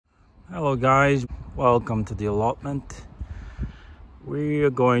Hello guys, welcome to the allotment. We are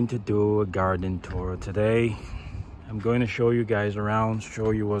going to do a garden tour today. I'm going to show you guys around,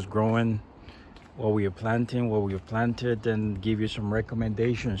 show you what's growing, what we are planting, what we have planted, and give you some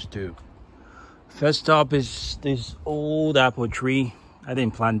recommendations too. First up is this old apple tree. I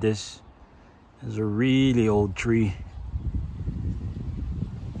didn't plant this. It's a really old tree.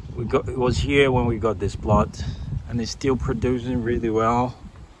 It was here when we got this plot, and it's still producing really well.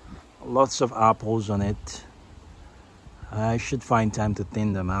 Lots of apples on it. I should find time to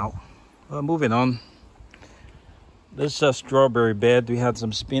thin them out. Well, moving on. This is a strawberry bed. We had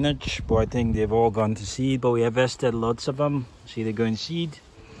some spinach, but I think they've all gone to seed. But we harvested lots of them. See, they're going seed.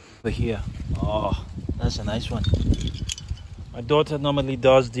 But here, oh, that's a nice one. My daughter normally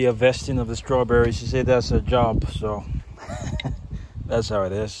does the harvesting of the strawberries. She said that's her job, so that's how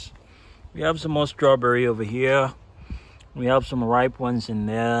it is. We have some more strawberry over here. We have some ripe ones in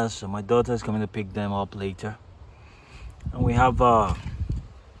there, so my daughter is coming to pick them up later. And we have a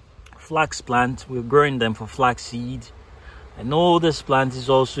flax plant. We're growing them for flax seed. I know this plant is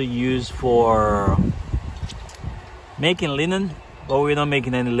also used for making linen, but we're not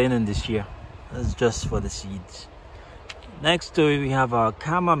making any linen this year. That's just for the seeds. Next to it, we have a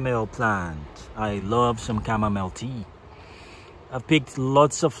chamomile plant. I love some chamomile tea. I've picked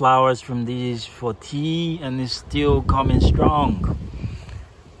lots of flowers from these for tea, and it's still coming strong.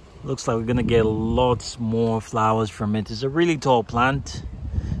 Looks like we're gonna get lots more flowers from it. It's a really tall plant.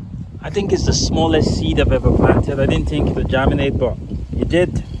 I think it's the smallest seed I've ever planted. I didn't think it would germinate, but it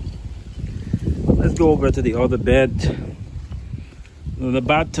did. Let's go over to the other bed. The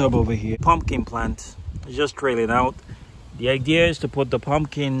bathtub over here. Pumpkin plant. It's just trailing out. The idea is to put the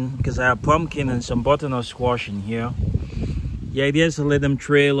pumpkin, because I have pumpkin and some butternut squash in here. The idea is to let them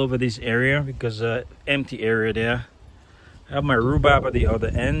trail over this area because empty area there. I have my rhubarb at the other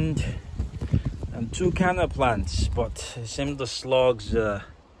end and two canna plants, but it seems the slugs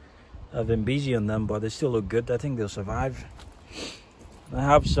have been busy on them, but they still look good. I think they'll survive. I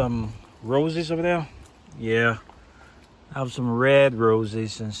have some roses over there. Yeah, I have some red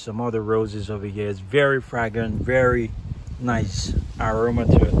roses and some other roses over here. It's very fragrant, very nice aroma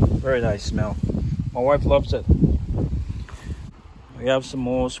to it. Very nice smell. My wife loves it. We have some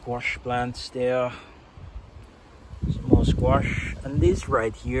more squash plants there. Some more squash. And this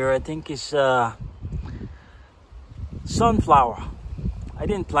right here, I think is sunflower. I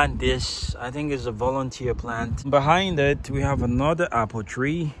didn't plant this. I think it's a volunteer plant. Behind it, we have another apple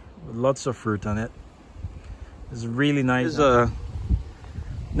tree with lots of fruit on it. It's really nice.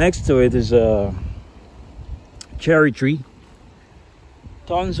 Next to it is a cherry tree.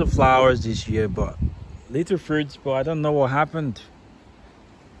 Tons of flowers this year, but little fruits, but I don't know what happened.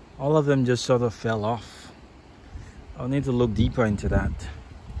 All of them just sort of fell off. I'll need to look deeper into that.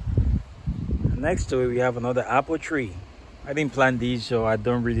 Next to it, we have another apple tree. I didn't plant these, so I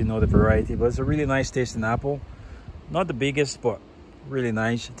don't really know the variety, but it's a really nice tasting apple. Not the biggest, but really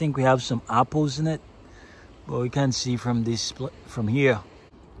nice. I think we have some apples in it, but we can't see from this from here.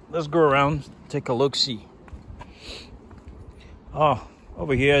 Let's go around, take a look, see. Oh,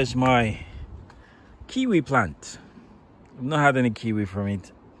 over here is my kiwi plant. I've not had any kiwi from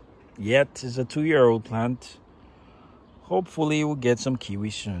it yet. It's a 2-year-old plant. Hopefully we'll get some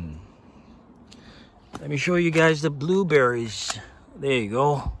kiwi soon. Let me show you guys the blueberries. There you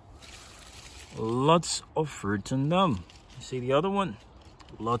go. Lots of fruit in them. See the other one?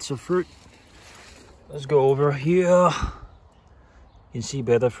 Lots of fruit. Let's go over here. You can see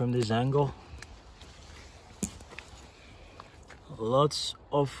better from this angle. Lots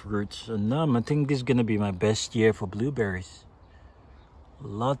of fruits in them. I think this is gonna be my best year for blueberries.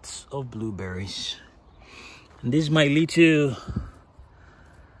 Lots of blueberries. And this is my little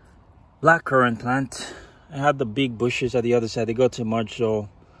blackcurrant plant. I had the big bushes at the other side. They got too much, so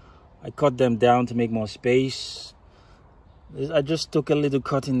I cut them down to make more space. I just took a little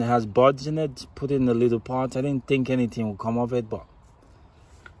cutting that has buds in it, put it in a little pot. I didn't think anything would come of it, but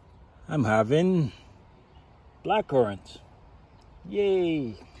I'm having blackcurrant.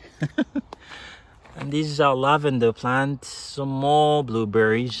 Yay! And this is our lavender plant. Some more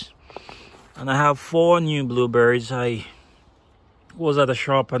blueberries. And I have 4 new blueberries. I was at a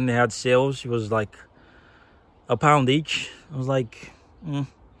shop and they had sales. It was like £1 each. I was like,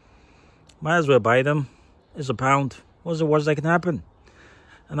 might as well buy them. It's £1. What's the worst that can happen?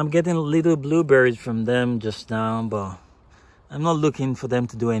 And I'm getting little blueberries from them just now, but I'm not looking for them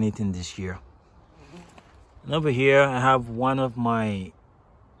to do anything this year. And over here, I have one of my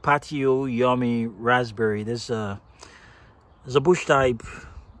patio yummy raspberry. There's a bush type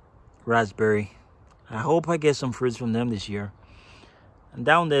raspberry. I hope I get some fruits from them this year. And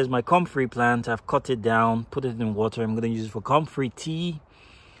down there's my comfrey plant. I've cut it down, put it in water. I'm going to use it for comfrey tea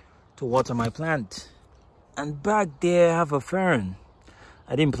to water my plant. And back there I have a fern.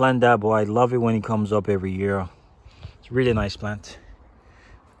 I didn't plant that, but I love it when it comes up every year. It's a really nice plant.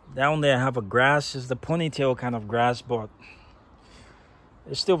 Down there I have a grass. It's the ponytail kind of grass, but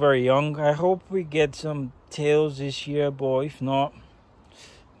it's still very young. I hope we get some tails this year, but if not,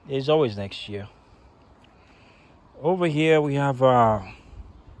 there's always next year. Over here we have a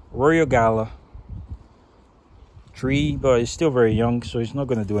Royal Gala tree, but it's still very young, so it's not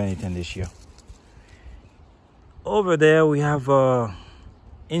going to do anything this year. Over there we have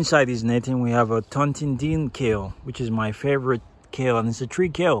inside this netting we have a Tontindine kale, which is my favorite kale, and it's a tree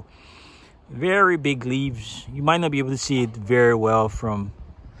kale. Very big leaves. You might not be able to see it very well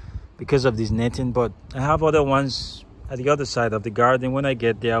because of this netting, but I have other ones at the other side of the garden. When I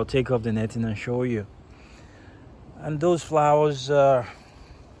get there, I'll take off the netting and show you. And those flowers, the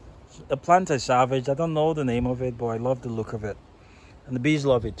plant I salvaged, I don't know the name of it, but I love the look of it. And the bees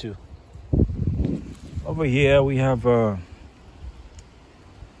love it too. Over here we have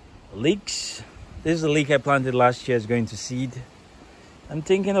leeks. This is a leek I planted last year. It's going to seed. I'm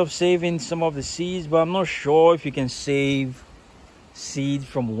thinking of saving some of the seeds, but I'm not sure if you can save seed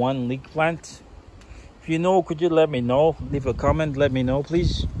from one leek plant. If you know, could you let me know? Leave a comment, let me know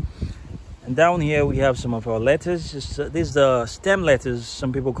please. And down here we have some of our lettuce. This is the stem lettuce,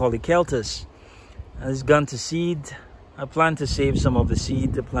 some people call it Celtus. And it's gone to seed. I plan to save some of the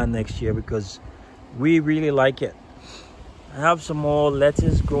seed to plant next year because we really like it. I have some more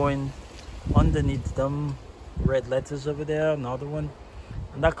lettuce growing underneath them. Red lettuce over there, another one.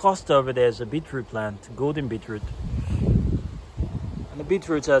 And that cluster over there is a beetroot plant, golden beetroot. And the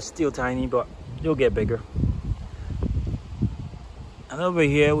beetroots are still tiny, but they'll get bigger. And over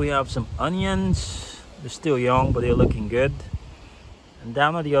here we have some onions. They're still young, but they're looking good. And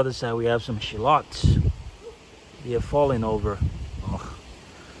down on the other side we have some shallots. They are falling over. Oh,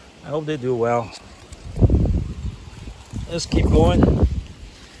 I hope they do well. Let's keep going.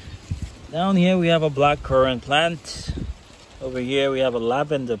 Down here we have a blackcurrant plant. Over here we have a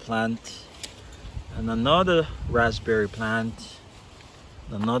lavender plant. And another raspberry plant.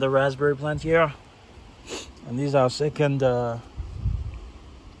 Another raspberry plant here. And these are our second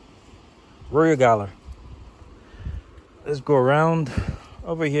Royal Gala. Let's go around.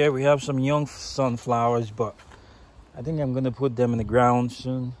 Over here we have some young sunflowers, but I think I'm going to put them in the ground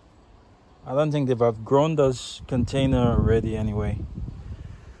soon. I don't think they've outgrown this container already anyway.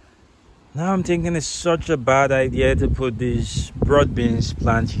 Now I'm thinking it's such a bad idea to put this broad beans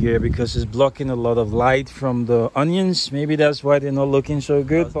plant here because it's blocking a lot of light from the onions. Maybe that's why they're not looking so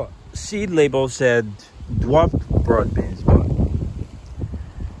good. But seed label said dwarf broad beans, but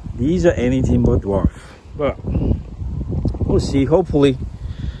these are anything but dwarf. But we'll see. Hopefully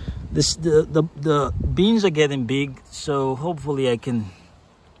the beans are getting big, so hopefully I can.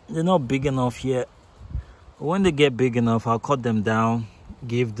 They're not big enough yet. But when they get big enough, I'll cut them down,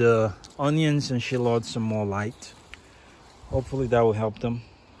 give the onions and shallots some more light. Hopefully that will help them.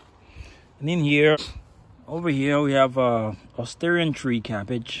 And in here, over here we have Australian tree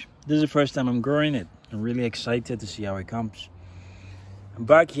cabbage. This is the first time I'm growing it. I'm really excited to see how it comes. And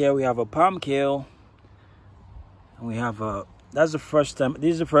back here we have a palm kale. And we have that's the first time.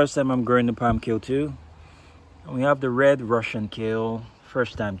 This is the first time I'm growing the palm kale too. And we have the red Russian kale.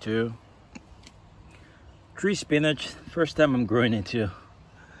 First time too. Tree spinach, first time I'm growing it too.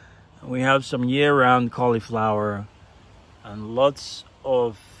 And we have some year-round cauliflower and lots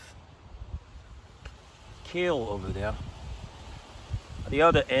of kale over there. At the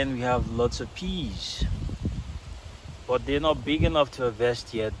other end we have lots of peas, but they're not big enough to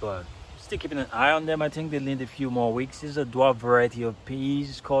harvest yet, but still keeping an eye on them. I think they need a few more weeks. This is a dwarf variety of peas.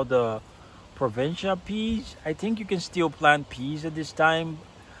 It's called the Provenza peas. I think you can still plant peas at this time.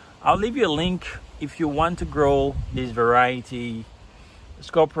 I'll leave you a link if you want to grow this variety.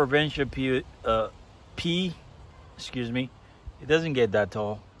 It's called Provenza pea. Excuse me. It doesn't get that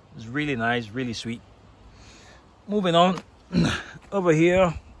tall. It's really nice, really sweet. Moving on. Over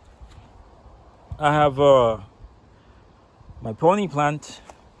here I have my pony plant.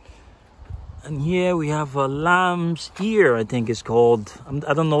 And here we have a lamb's ear, I think it's called.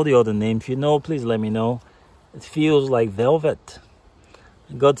 I don't know the other name. If you know, please let me know. It feels like velvet.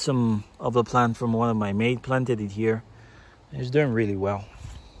 I got some of the plant from one of my mates, planted it here. It's doing really well.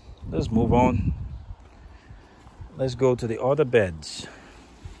 Let's move on. Let's go to the other beds.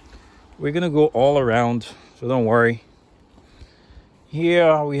 We're gonna go all around, so don't worry.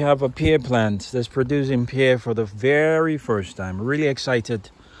 Here we have a pear plant that's producing pear for the very first time. Really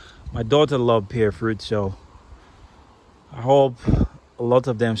excited. My daughter loves pear fruit, so I hope a lot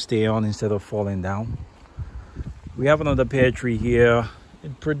of them stay on instead of falling down. We have another pear tree here.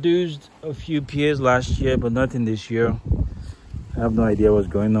 It produced a few pears last year, but nothing this year. I have no idea what's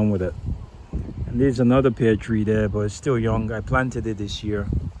going on with it. And there's another pear tree there, but it's still young. I planted it this year.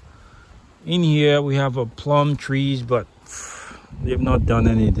 In here, we have a plum trees, but they've not done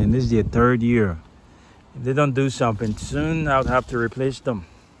anything. This is their third year. If they don't do something soon, I'll have to replace them,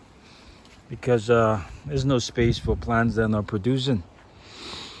 because there's no space for plants that are not producing.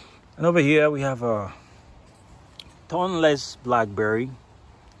 And over here, we have a thornless blackberry.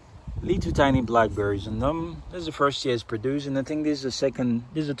 Little tiny blackberries in them. This is the first year it's produced, and I think this is the second.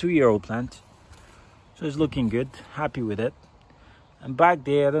 This is a 2-year-old plant, so it's looking good. Happy with it. And back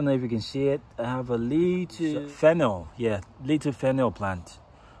there, I don't know if you can see it, I have a little fennel. Yeah, little fennel plant.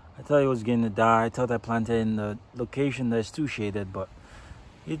 I thought it was going to die. I thought I planted in the location that's too shaded, but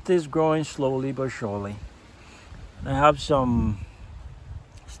it is growing slowly but surely. And I have some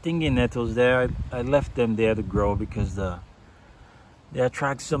stinging nettles there. I left them there to grow because they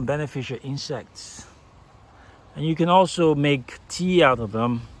attract some beneficial insects. And you can also make tea out of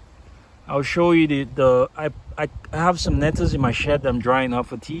them. I'll show you I have some nettles in my shed that I'm drying up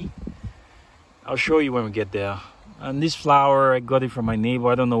for tea. I'll show you when we get there. And this flower, I got it from my neighbor.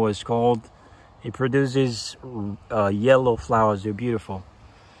 I don't know what it's called. It produces yellow flowers. They're beautiful.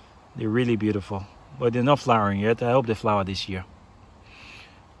 They're really beautiful. But they're not flowering yet. I hope they flower this year.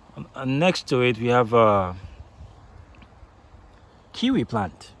 And next to it, we have a kiwi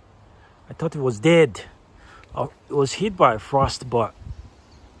plant. I thought it was dead. It was hit by a frost, but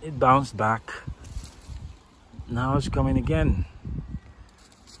it bounced back. Now it's coming again.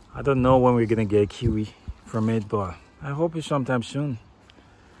 I don't know when we're gonna get kiwi from it, but I hope it's sometime soon.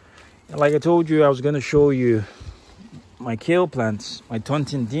 And like I told you, I was gonna show you my kale plants, my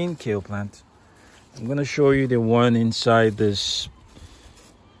Tontine kale plant. I'm gonna show you the one inside this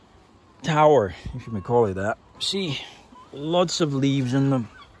tower, if you may call it that. See, lots of leaves in them.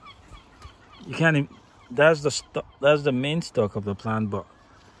 You can't even, that's the main stalk of the plant, but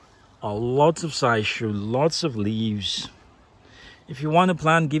lots of side shoot, lots of leaves. If you want a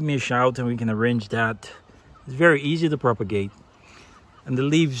plant, give me a shout and we can arrange that. It's very easy to propagate. And the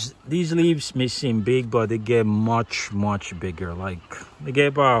leaves, these leaves may seem big, but they get much bigger. Like, they get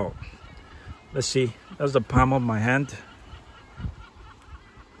about, let's see, that's the palm of my hand.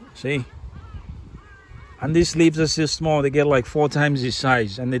 See? And these leaves are still small. They get like 4 times the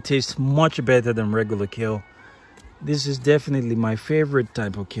size, and they taste much better than regular kale. This is definitely my favorite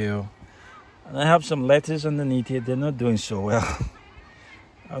type of kale. And I have some lettuce underneath it. They're not doing so well.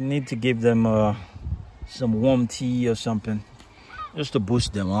 I'll need to give them some warm tea or something, just to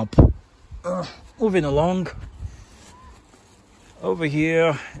boost them up. Moving along. Over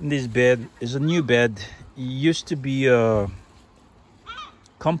here in this bed is a new bed. It used to be a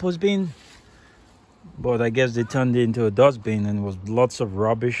compost bin, but I guess they turned it into a dustbin, and there was lots of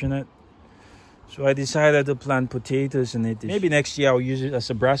rubbish in it. So I decided to plant potatoes in it. Maybe next year I'll use it as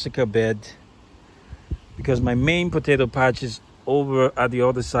a brassica bed, because my main potato patch is over at the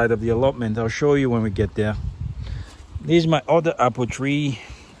other side of the allotment. I'll show you when we get there. This is my other apple tree.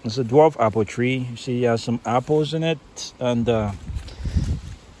 It's a dwarf apple tree. You see, it has some apples in it, and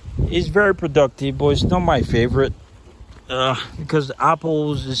it's very productive, but it's not my favorite because the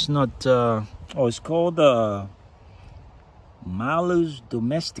apples is not. It's called Malus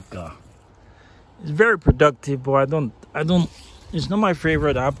domestica. It's very productive, but I don't. It's not my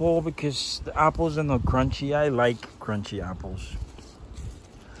favorite apple because the apples are not crunchy. I like crunchy apples.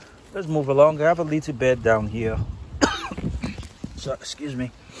 Let's move along. I have a little bed down here. So, excuse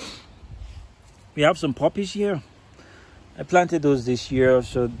me. We have some poppies here. I planted those this year,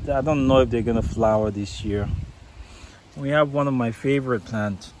 so I don't know if they're gonna flower this year. We have one of my favorite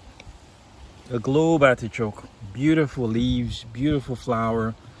plants, a globe artichoke. Beautiful leaves, beautiful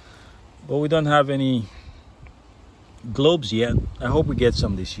flower, but we don't have any globes yet. I hope we get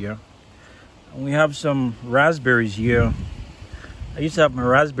some this year. And we have some raspberries here. I used to have my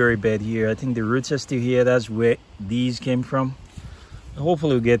raspberry bed here. I think the roots are still here. That's where these came from.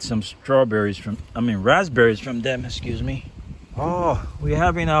 Hopefully we'll get some raspberries from them, excuse me. Oh, we're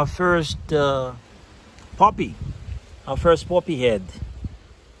having our first poppy. Our first poppy head.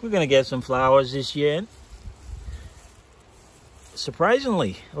 We're gonna get some flowers this year.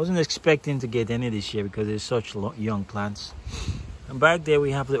 Surprisingly, I wasn't expecting to get any this year because they're such young plants. And back there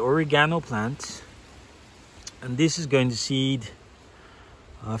we have the oregano plant. And this is going to seed.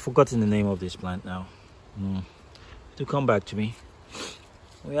 I've forgotten the name of this plant now. To come back to me.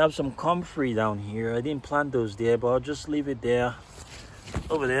 We have some comfrey down here. I didn't plant those there, but I'll just leave it there.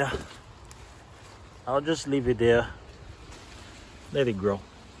 Over there. I'll just leave it there. let it grow.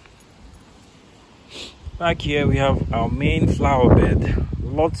 Back here we have our main flower bed.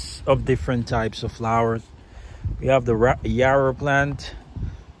 Lots of different types of flowers. We have the yarrow plant.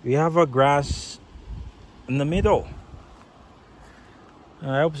 We have a grass in the middle.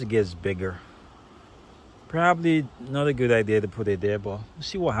 I hope it gets bigger. Probably not a good idea to put it there, but we'll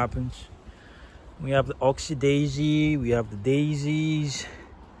see what happens. We have the oxy daisy, we have the daisies,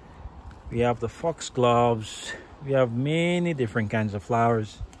 we have the foxgloves, we have many different kinds of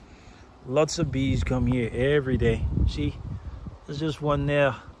flowers. Lots of bees come here every day. See, there's just one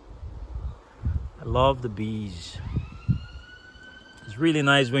there. I love the bees. It's really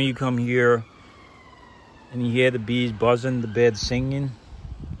nice when you come here and you hear the bees buzzing, the birds singing.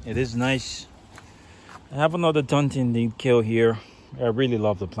 It is nice. I have another tunting kill here. I really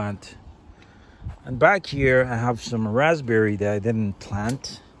love the plant. And back here I have some raspberry that I didn't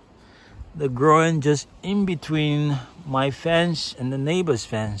plant. They're growing just in between my fence and the neighbor's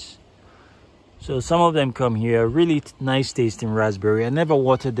fence. So some of them come here. Really nice tasting raspberry. I never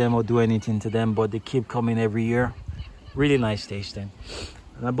water them or do anything to them, but they keep coming every year. Really nice tasting.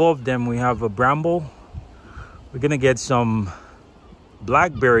 And above them we have a bramble. We're gonna get some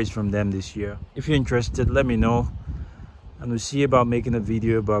blackberries from them this year. If you're interested, let me know, and we'll see about making a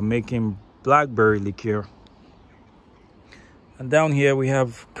video about making blackberry liqueur. And down here we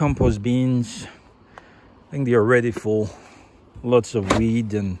have compost beans. I think they're already full. Lots of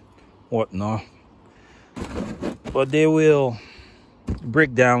weed and whatnot, but they will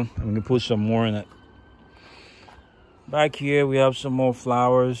break down and we can put some more in it. Back here we have some more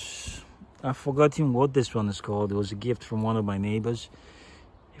flowers. I've forgotten what this one is called. It was a gift from one of my neighbors.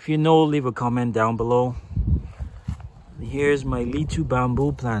 If you know, leave a comment down below. Here's my little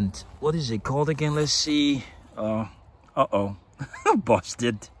bamboo plant. What is it called again? Let's see. Uh-oh.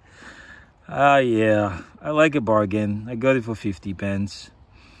 Busted. Yeah. I like a bargain. I got it for 50 pence.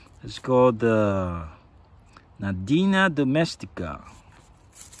 It's called Nadina domestica.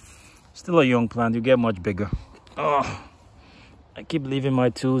 Still a young plant. You get much bigger. Oh, I keep leaving my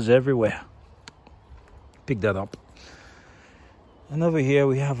tools everywhere. Pick that up. And over here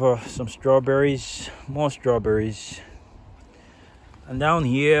we have some strawberries, more strawberries. And down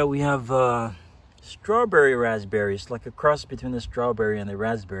here we have strawberry raspberries, like a cross between a strawberry and a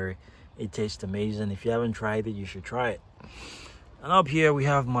raspberry. It tastes amazing. If you haven't tried it, you should try it. And up here we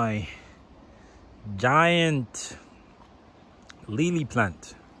have my giant lily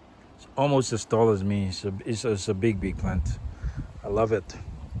plant. It's almost as tall as me. It's a big plant. I love it.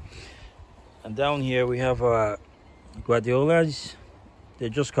 And down here we have gladiolas. They're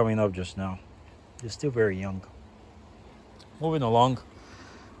just coming up just now. They're still very young. Moving along.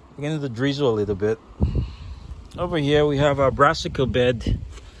 Beginning to drizzle a little bit. Over here we have our brassica bed.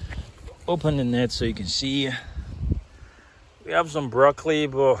 Open the net so you can see. We have some broccoli,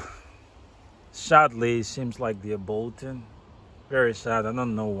 but sadly it seems like they're bolting. Very sad. I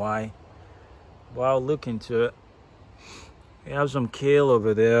don't know why, but I'll look into it. We have some kale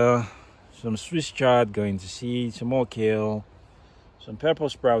over there. Some Swiss chard going to seed. Some more kale. Some pepper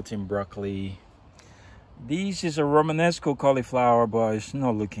sprouting broccoli. This is a Romanesco cauliflower, but it's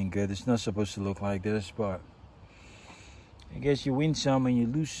not looking good. It's not supposed to look like this, but I guess you win some and you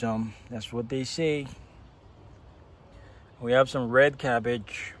lose some. That's what they say. We have some red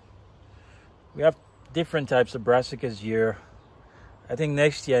cabbage. We have different types of brassicas here. I think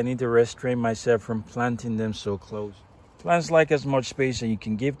next year I need to restrain myself from planting them so close. Plants like as much space as you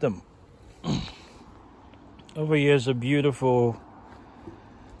can give them. Over here is a beautiful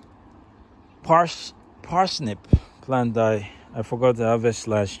parsnip plant I forgot to harvest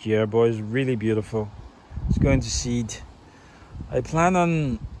last year, but it's really beautiful. It's going to seed. I plan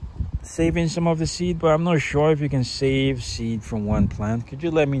on saving some of the seed, but I'm not sure if you can save seed from one plant. Could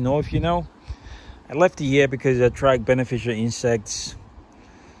you let me know if you know? I left it here because it attracts beneficial insects.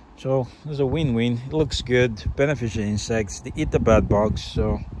 So there's a win-win. It looks good. Beneficial insects. They eat the bad bugs,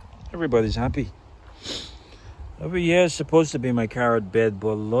 so everybody's happy. Over here is supposed to be my carrot bed,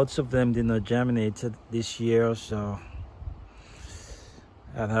 but lots of them did not germinate this year, so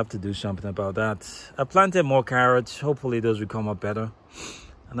I'll have to do something about that. I planted more carrots. Hopefully those will come up better.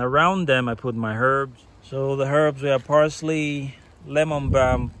 And around them I put my herbs. So the herbs, we have parsley, lemon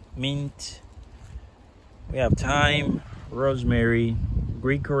balm, mint. We have thyme, rosemary,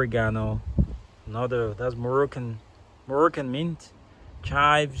 Greek oregano, that's Moroccan mint,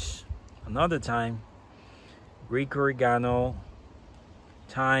 chives, another thyme, Greek oregano,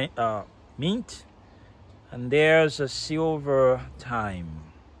 thyme, mint, and there's a silver thyme.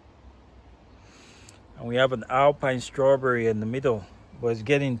 And we have an alpine strawberry in the middle, but it's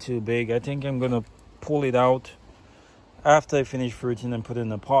getting too big. I think I'm gonna pull it out after I finish fruiting and put it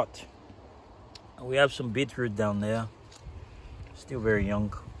in a pot. We have some beetroot down there, still very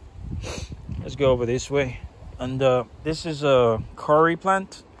young. Let's go over this way. And this is a curry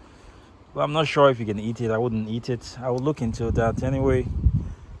plant. Well, I'm not sure if you can eat it. I wouldn't eat it. I would look into that anyway,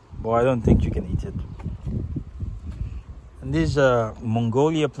 but I don't think you can eat it. And this is a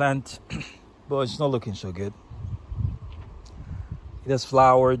Mongolia plant, but it's not looking so good. It has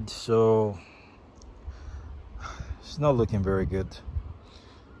flowered, so it's not looking very good.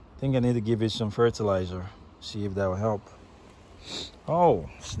 I think I need to give it some fertilizer, see if that will help. Oh,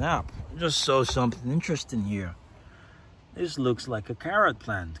 snap. I just saw something interesting here. This looks like a carrot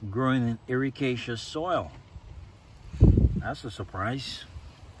plant growing in ericaceous soil. That's a surprise.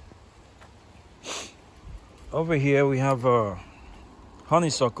 Over here we have a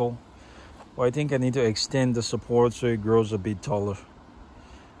honeysuckle. Well, I think I need to extend the support so it grows a bit taller.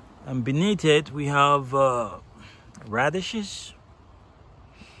 And beneath it we have radishes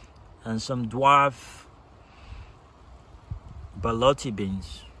and some dwarf balotti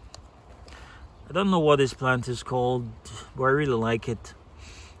beans. I don't know what this plant is called, but I really like it.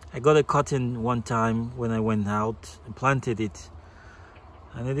 I got a cutting one time when I went out and planted it,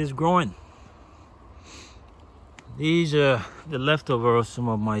 and it is growing. These are the leftover of some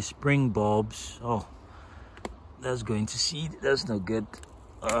of my spring bulbs. Oh, that's going to seed. That's no good.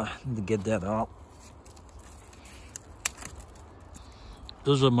 Need to get that out.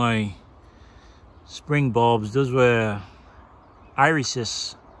 Those are my spring bulbs. Those were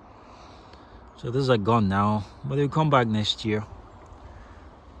irises. So those are gone now, but they'll come back next year.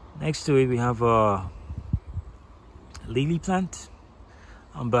 Next to it we have a lily plant,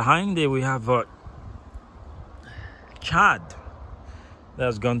 and behind it we have a chard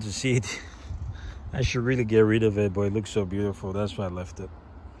that's gone to seed. I should really get rid of it, but it looks so beautiful. That's why I left it.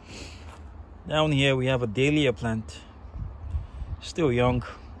 Down here we have a dahlia plant, still young.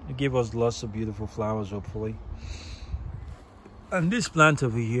 It give us lots of beautiful flowers, hopefully. And this plant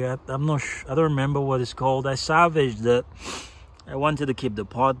over here, I'm not sure, I don't remember what it's called. I salvaged it. I wanted to keep the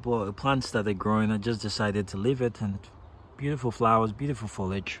pot, but the plant started growing. I just decided to leave it, and beautiful flowers, beautiful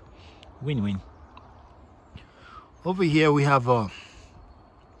foliage. Win-win. Over here we have the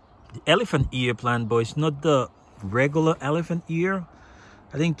elephant ear plant, but it's not the regular elephant ear.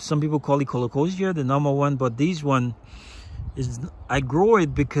 I think some people call it colocosia, the normal one, but this one is, I grow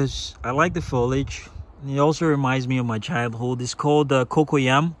it because I like the foliage. It also reminds me of my childhood. It's called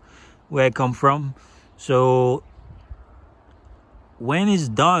cocoyam, where I come from. So when it's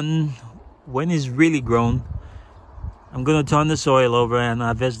done, when it's really grown, I'm gonna turn the soil over and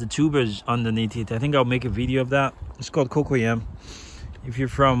harvest the tubers underneath it. I think I'll make a video of that. It's called cocoyam. If you're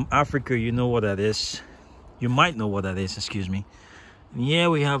from Africa, you know what that is. You might know what that is, excuse me. And here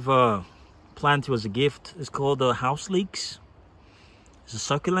we have a plant. It was a gift. It's called house leeks. It's a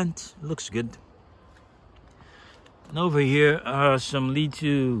succulent. It looks good. And over here are some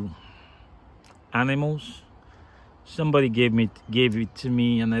little animals. Somebody gave it to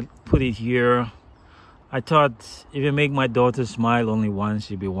me, and I put it here. I thought if I make my daughter smile only once,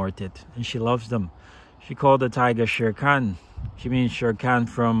 it'd be worth it. And she loves them. She called the tiger Shere Khan. She means Shere Khan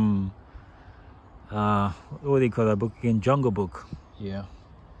from what do they call that book again? Jungle Book. Yeah.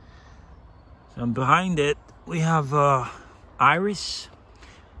 So behind it we have iris.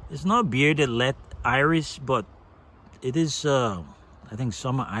 It's not bearded let iris, but it is, I think,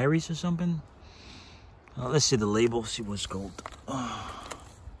 summer iris or something. Let's see the label, see what's called.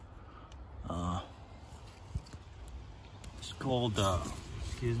 It's called,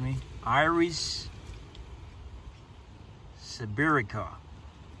 excuse me, Iris Siberica.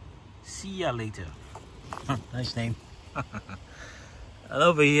 See ya later. Nice name. And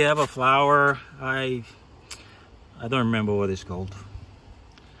over here I have a flower. I don't remember what it's called.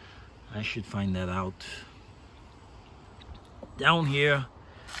 I should find that out. Down here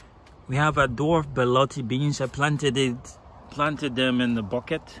we have a dwarf balotti beans. I planted them in the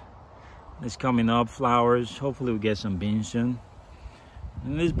bucket. It's coming up, flowers. Hopefully we get some beans soon.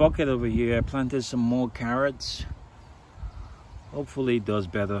 In this bucket over here I planted some more carrots. Hopefully it does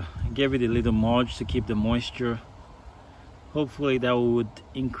better. I gave it a little mulch to keep the moisture. Hopefully that would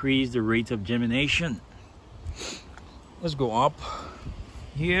increase the rate of germination. Let's go up.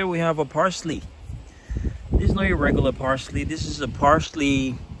 Here we have a parsley. This is not your regular parsley. This is a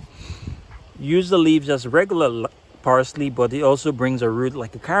parsley. Use the leaves as regular parsley, but it also brings a root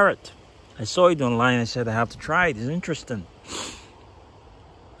like a carrot. I saw it online. I said I have to try it. It's interesting.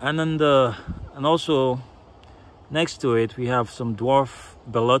 And then also next to it we have some dwarf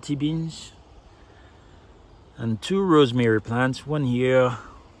balotti beans and 2 rosemary plants. One here,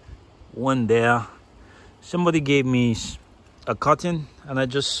 one there. Somebody gave me a cutting and I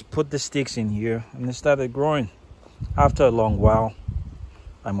just put the sticks in here and they started growing after a long while,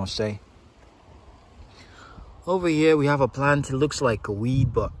 I must say. Over here we have a plant. It looks like a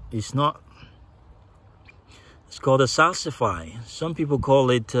weed, but it's not. It's called a salsify. Some people call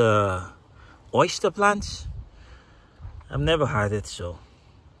it oyster plants. I've never had it, so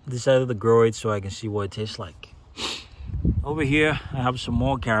decided to grow it so I can see what it tastes like. Over here I have some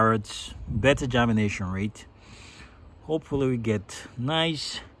more carrots, better germination rate. Hopefully we get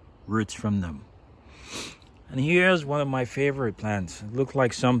nice roots from them. And here's one of my favorite plants. It looked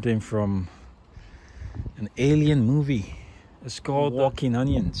like something from an alien movie. It's called walking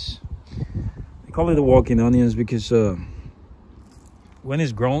onions. They call it the walking onions because when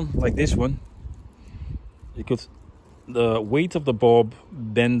it's grown like this one, because the weight of the bulb,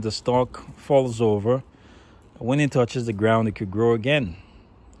 then the stalk falls over. When it touches the ground, it could grow again.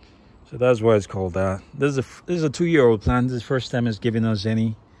 So that's why it's called that. This is a 2-year-old plant. This is the first time it's giving us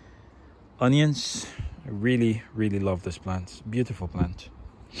any onions. I really, really love this plant. It's a beautiful plant.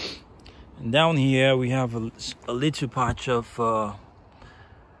 And down here we have a little patch of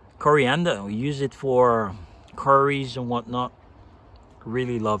coriander. We use it for curries and whatnot.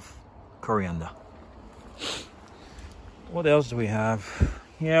 Really love coriander. What else do we have?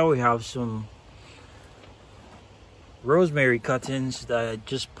 Here we have some rosemary cuttings that I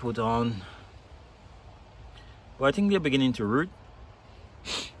just put on. Well, I think they're beginning to root.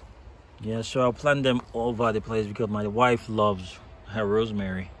 Yeah, so I'll plant them all over the place because my wife loves her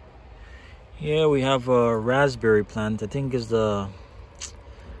rosemary. Here we have a raspberry plant. I think it's the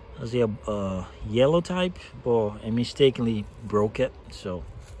yellow type, but I mistakenly broke it, so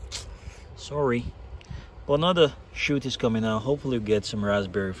sorry. But another shoot is coming out. Hopefully we'll get some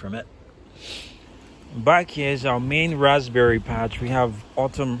raspberry from it. Back here is our main raspberry patch. We have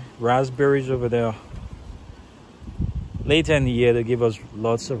autumn raspberries over there. Later in the year they give us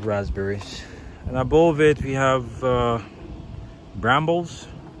lots of raspberries. And above it we have brambles.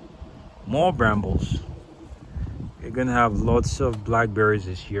 More brambles. We're gonna have lots of blackberries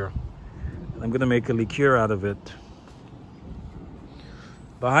this year. I'm gonna make a liqueur out of it.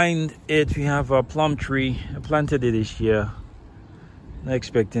 Behind it we have a plum tree. I planted it this year. Not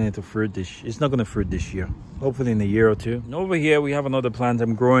expecting it to fruit it's not gonna fruit this year. Hopefully in a year or two. And over here we have another plant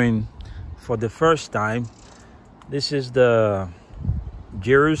I'm growing for the first time. This is the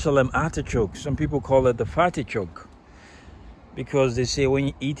Jerusalem artichoke. Some people call it the fattichoke because they say when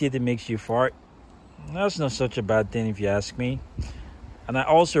you eat it, it makes you fart. That's not such a bad thing if you ask me. And I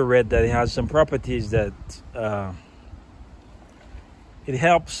also read that it has some properties that it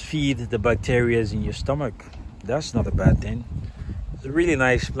helps feed the bacteria in your stomach. That's not a bad thing. It's a really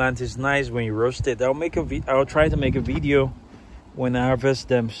nice plant. It's nice when you roast it. I'll try to make a video when I harvest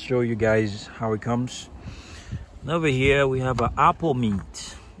them, show you guys how it comes. And over here we have an apple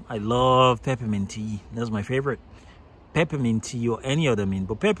mint. I love peppermint tea. That's my favorite. Peppermint tea or any other mint,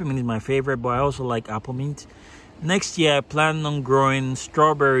 but peppermint is my favorite. But I also like apple mint. Next year I plan on growing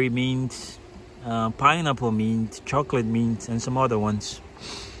strawberry mint, pineapple mint, chocolate mint, and some other ones.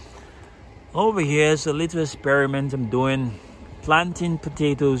 Over here is a little experiment I'm doing. Planting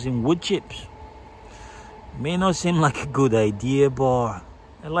potatoes in wood chips. May not seem like a good idea, but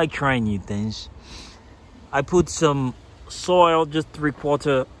I like trying new things. I put some soil, just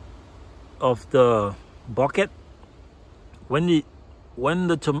 3/4 of the bucket. When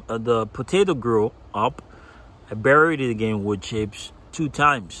the potato grew up, I buried it again in wood chips 2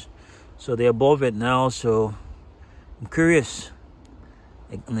 times. So they're above it now, so I'm curious.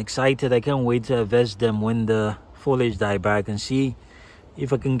 I'm excited. I can't wait to harvest them when the foliage die back and see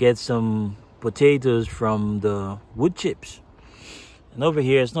if I can get some potatoes from the wood chips. And over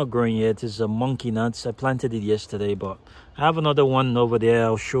here it's not growing yet. It's a monkey nuts. I planted it yesterday, but I have another one over there.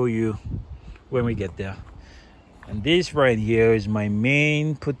 I'll show you when we get there. And this right here is my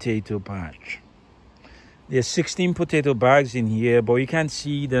main potato patch. There's 16 potato bags in here, but you can't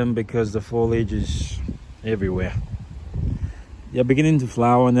see them because the foliage is everywhere. They're beginning to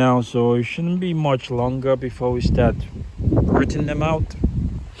flower now, so it shouldn't be much longer before we start rooting them out.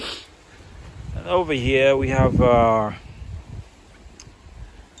 And over here we have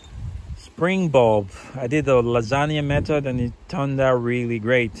spring bulb. I did the lasagna method and it turned out really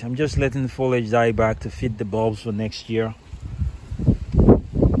great. I'm just letting the foliage die back to feed the bulbs for next year.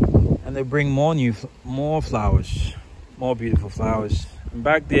 And they bring more flowers, more beautiful flowers. And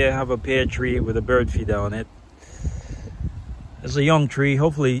back there I have a pear tree with a bird feeder on it. It's a young tree.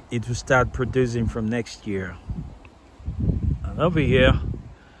 Hopefully it will start producing from next year. And over here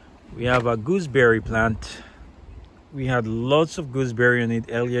we have a gooseberry plant. We had lots of gooseberry on it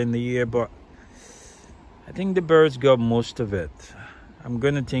earlier in the year, but I think the birds got most of it. I'm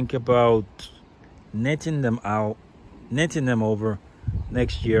gonna think about netting them over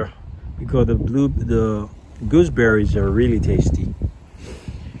next year because the gooseberries are really tasty.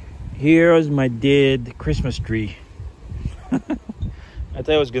 Here's my dead Christmas tree. I thought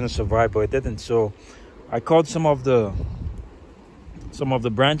I was gonna survive, but it didn't. So I cut some of the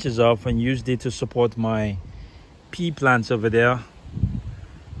branches off and used it to support my pea plants over there.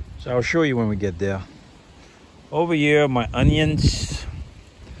 So I'll show you when we get there. Over here, my onions,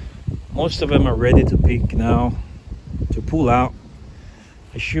 most of them are ready to pick now, to pull out.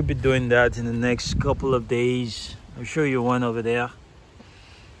 I should be doing that in the next couple of days. I'll show you one over there.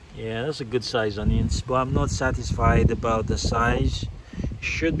 Yeah, that's a good size onions, but I'm not satisfied about the size. It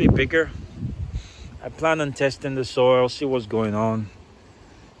should be bigger. I plan on testing the soil, see what's going on.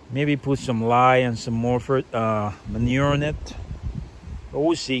 Maybe put some lye and some more manure on it. But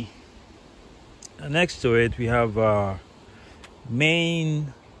we'll see. And next to it, we have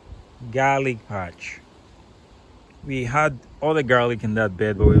main garlic patch. We had other garlic in that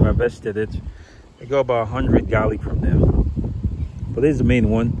bed, but we've harvested it. I got about 100 garlic from there. But this is the main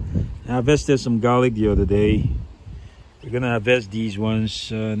one. I harvested some garlic the other day. We're gonna harvest these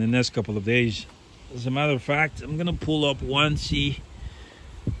ones in the next couple of days. As a matter of fact, I'm gonna pull up one, see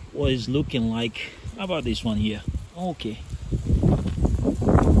what it's looking like. How about this one here? Okay.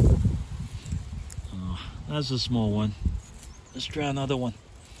 That's a small one. Let's try another one.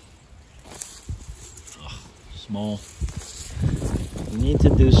 Oh, small. We need to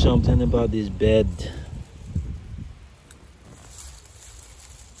do something about this bed.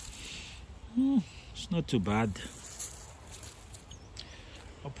 It's not too bad.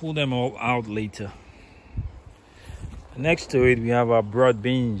 I'll pull them all out later. Next to it, we have our broad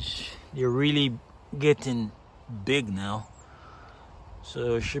beans. They're really getting big now.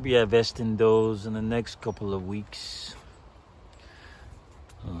 So should be harvesting those in the next couple of weeks.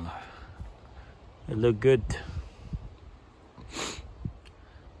 They look good.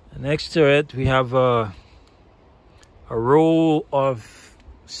 And next to it, we have a row of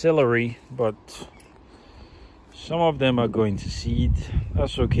celery, but some of them are going to seed.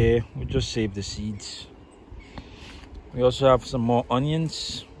 That's okay. We'll just save the seeds. We also have some more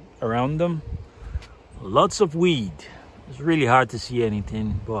onions around them. Lots of weed. It's really hard to see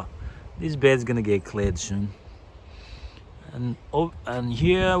anything, but this bed's gonna get cleared soon. And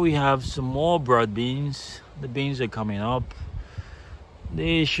here we have some more broad beans. The beans are coming up.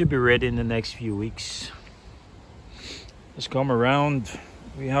 They should be ready in the next few weeks. Let's come around.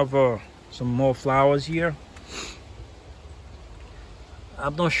 We have some more flowers here.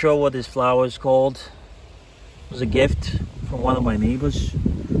 I'm not sure what this flower is called. It was a gift from one of my neighbors.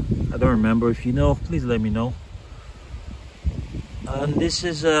 I don't remember. If you know, please let me know. And this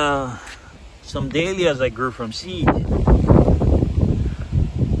is some dahlias I grew from seed.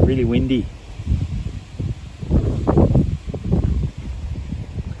 Really windy.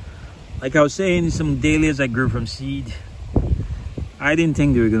 Like I was saying, some dahlias I grew from seed. I didn't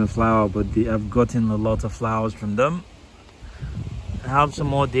think they were gonna flower, but I've gotten a lot of flowers from them. I have some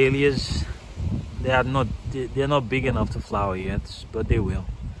more dahlias. They're not big enough to flower yet, but they will.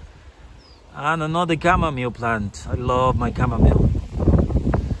 And another chamomile plant. I love my chamomile.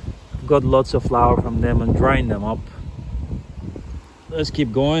 I've got lots of flower from them and drying them up. Let's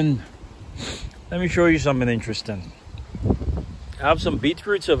keep going. Let me show you something interesting. I have some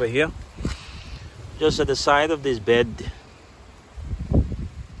beetroots over here, just at the side of this bed.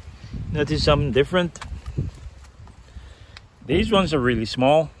 Notice something different? These ones are really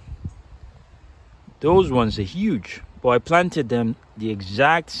small. Those ones are huge, but I planted them the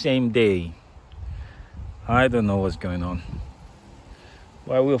exact same day. I don't know what's going on.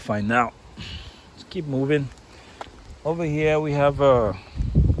 Well, we'll find out. Let's keep moving. Over here we have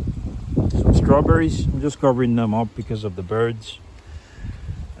some strawberries. I'm just covering them up because of the birds.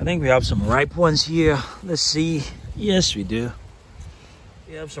 I think we have some ripe ones here. Let's see. Yes, we do.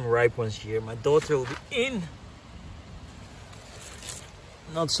 We have some ripe ones here. My daughter will be in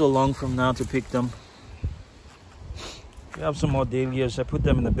not so long from now to pick them. We have some more dahlias. I put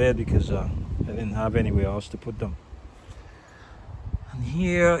them in the bed because I didn't have anywhere else to put them. And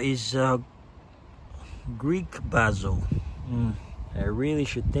here is Greek basil. I really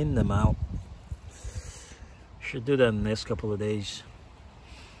should thin them out. Should do that in the next couple of days.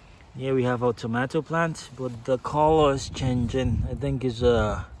 Here we have our tomato plant, but the color is changing. I think it's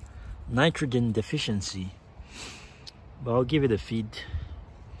a nitrogen deficiency. But I'll give it a feed.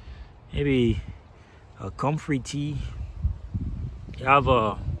 Maybe a comfrey tea. I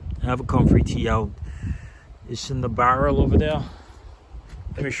have a comfrey tea out. It's in the barrel over there.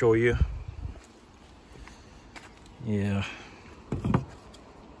 Let me show you. Yeah.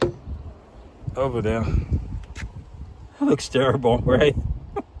 Over there. It looks terrible, right?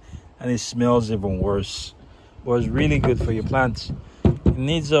 And it smells even worse. But it's really good for your plants. It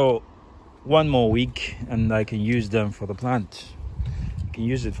needs one more week and I can use them for the plant. I can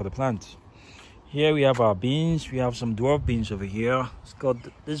use it for the plant. Here we have our beans. We have some dwarf beans over here.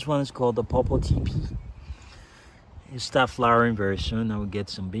 This one is called the purple TP. It start flowering very soon. I will get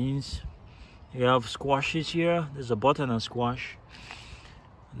some beans. You have squashes here. There's a butternut squash.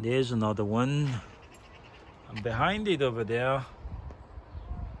 And there's another one. And behind it over there,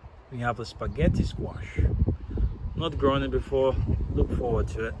 we have a spaghetti squash. Not grown it before. Look forward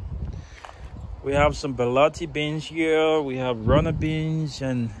to it. We have some bellotti beans here. We have runner beans.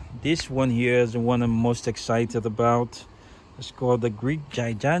 And this one here is the one I'm most excited about. It's called the Greek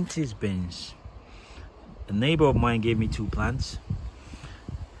gigantes beans. A neighbor of mine gave me 2 plants.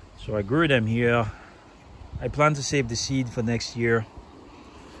 So I grew them here. I plan to save the seed for next year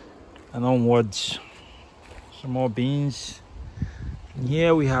and onwards. Some more beans. And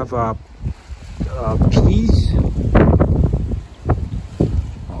here we have our peas.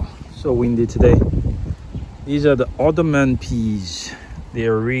 Oh, so windy today. These are the Ottoman peas.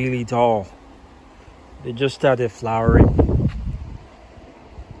 They're really tall. They just started flowering.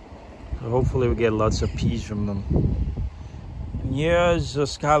 So hopefully we get lots of peas from them. And here's a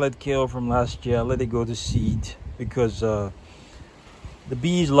scarlet kale from last year. I let it go to seed because the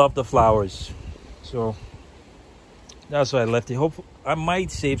bees love the flowers. So that's why I left it. Hopefully I might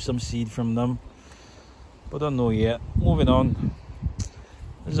save some seed from them, but I don't know yet. Moving on.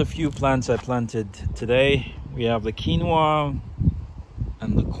 There's a few plants I planted today. We have the quinoa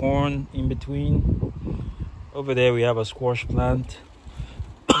and the corn in between. Over there we have a squash plant.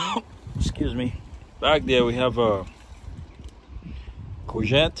 Excuse me. Back there we have a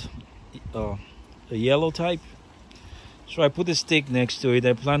courgette, a yellow type. So I put a stick next to it.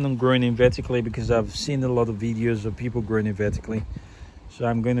 I plan on growing it vertically because I've seen a lot of videos of people growing it vertically. So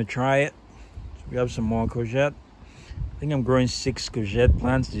I'm going to try it. So we have some more courgette. I think I'm growing 6 courgette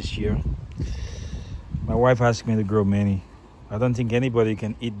plants this year. My wife asked me to grow many. I don't think anybody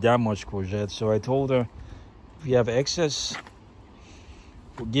can eat that much courgette. So I told her, if you have excess,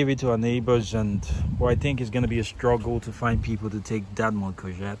 we'll give it to our neighbors. And I think it's going to be a struggle to find people to take that much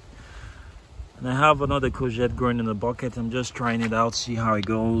courgette. And I have another courgette growing in a bucket. I'm just trying it out, see how it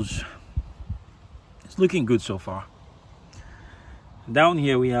goes. It's looking good so far. Down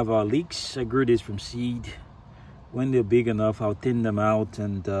here we have our leeks. I grew this from seed. When they're big enough, I'll thin them out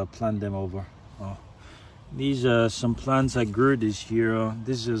and plant them over. Oh. These are some plants I grew this year.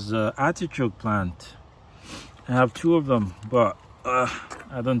 This is an artichoke plant. I have 2 of them, but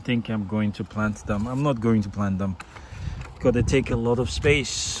I don't think I'm going to plant them. I'm not going to plant them because they take a lot of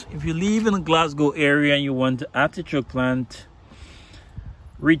space. If you live in the Glasgow area and you want an artichoke plant,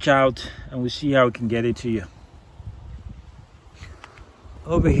 reach out and we'll see how we can get it to you.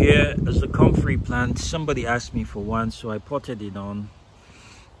 Over here is the comfrey plant. Somebody asked me for one, so I potted it on.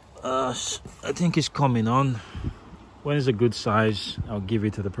 I think it's coming on. When it's a good size, I'll give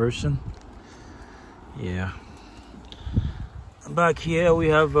it to the person. Yeah. Back here we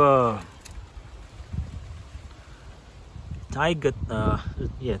have tiger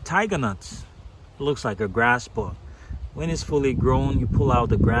nuts. It looks like a grass, but when it's fully grown, you pull out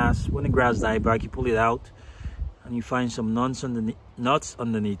the grass. When the grass dies back, you pull it out and you find some nuts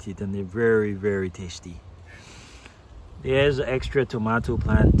underneath it, and they're very, very tasty. There's an extra tomato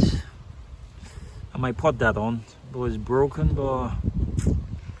plant. I might put that on. It was broken, but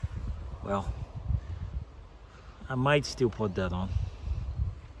well, I might still put that on.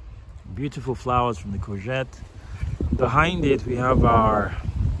 Beautiful flowers from the courgette. Behind it we have our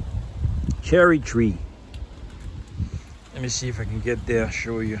cherry tree. Let me see if I can get there,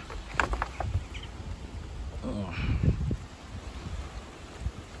 show you.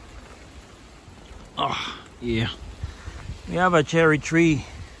 Oh, yeah. We have a cherry tree.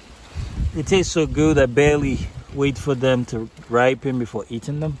 They taste so good I barely wait for them to ripen before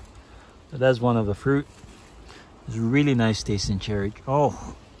eating them. So that's one of the fruit. It's really nice tasting cherry.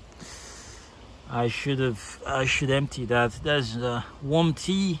 Oh, I should empty that. There's warm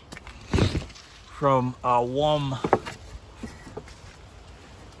tea from our warm.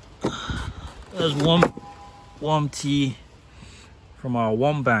 There's warm tea from our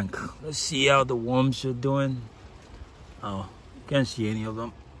worm bank. Let's see how the worms are doing. Oh, can't see any of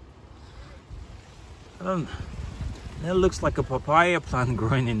them. That looks like a papaya plant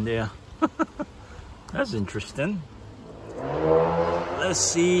growing in there. That's interesting. Let's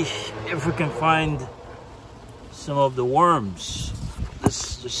see if we can find some of the worms.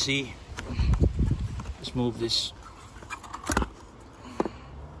 Let's just see. Let's move this.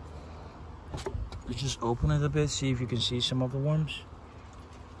 Let's just open it a bit, see if you can see some of the worms.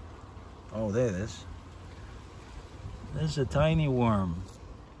 Oh, there it is. There's a tiny worm.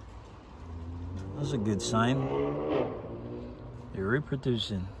 That's a good sign. They're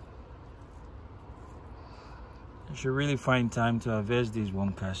reproducing. I should really find time to harvest these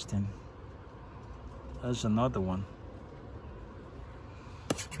worm casting. That's another one.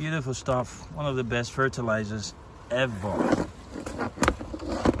 Beautiful stuff. One of the best fertilizers ever.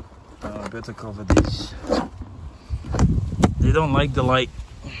 Better cover these. They don't like the light.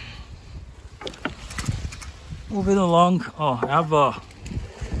 Moving along. Oh, I have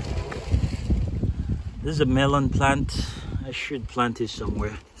this is a melon plant. I should plant it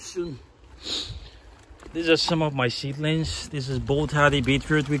somewhere soon. These are some of my seedlings. This is bolt hardy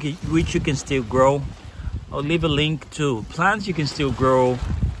beetroot, which you can still grow. I'll leave a link to plants you can still grow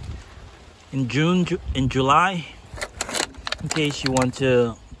in July, in case you want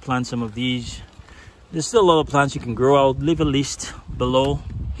to plant some of these. There's still a lot of plants you can grow. I'll leave a list below,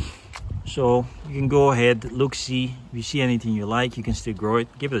 so you can go ahead, look, see. If you see anything you like, you can still grow it.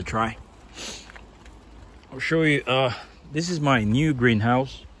 Give it a try. I'll show you. This is my new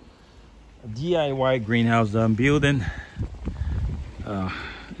greenhouse, a DIY greenhouse that I'm building.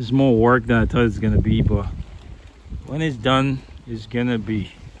 It's more work than I thought it's gonna be, but when it's done, it's gonna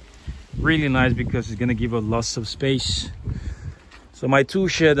be really nice because it's gonna give us lots of space. So my tool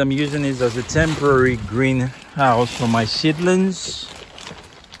shed, I'm using this as a temporary greenhouse for my seedlings.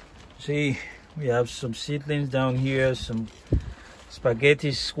 See, we have some seedlings down here, some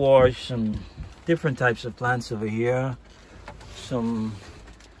spaghetti squash, some different types of plants over here, some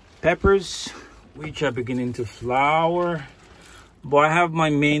peppers which are beginning to flower. But I have my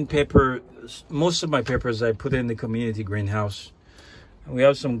main pepper, most of my peppers I put in the community greenhouse. And we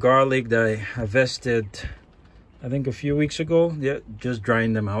have some garlic that I harvested, I think a few weeks ago. Yeah, just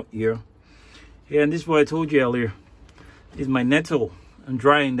drying them out here. Yeah, and this is what I told you earlier. This is my nettle. I'm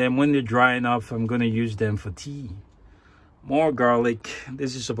drying them. When they're dry enough, I'm gonna use them for tea. More garlic.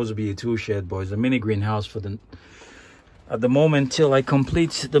 This is supposed to be a tool shed, boys. A mini greenhouse for at the moment till I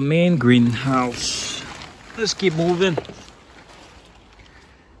complete the main greenhouse. Let's keep moving.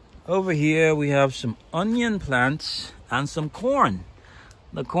 Over here we have some onion plants and some corn.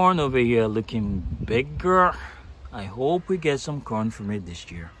 The corn over here looking bigger. I hope we get some corn from it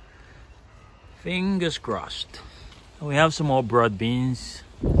this year. Fingers crossed. And we have some more broad beans.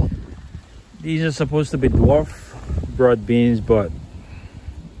 These are supposed to be dwarf broad beans, but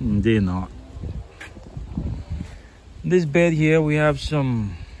they're not. In this bed here we have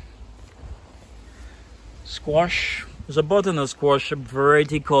some squash. There's a butternut squash, a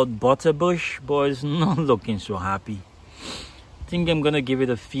variety called butterbush, but it's not looking so happy. I think I'm gonna give it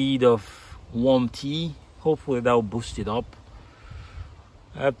a feed of warm tea. Hopefully that'll boost it up.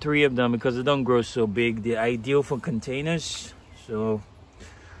 I have 3 of them because they don't grow so big. They're ideal for containers, so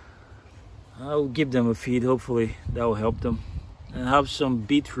I'll give them a feed. Hopefully that will help them. And I have some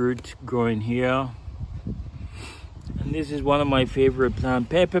beetroot growing here. And this is one of my favorite plants,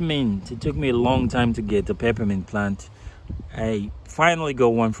 peppermint. It took me a long time to get the peppermint plant. I finally got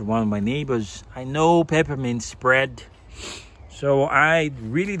one from one of my neighbors. I know peppermint spread, so I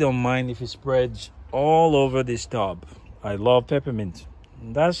really don't mind if it spreads all over this tub. I love peppermint.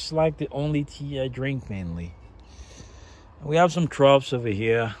 That's like the only tea I drink mainly. We have some troughs over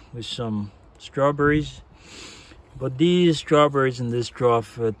here with some strawberries, but these strawberries in this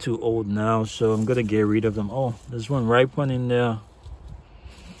trough are too old now, so I'm gonna get rid of them. Oh, there's one ripe one in there.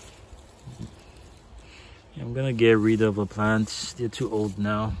 I'm gonna get rid of the plants. They're too old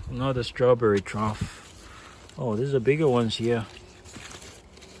now. Another strawberry trough. Oh, there's a bigger ones here.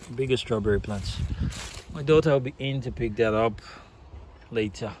 Bigger strawberry plants. My daughter will be in to pick that up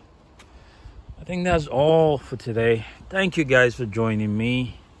later. I think that's all for today. Thank you guys for joining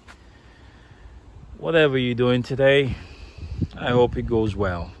me. Whatever you're doing today, I hope it goes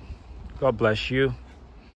well. God bless you.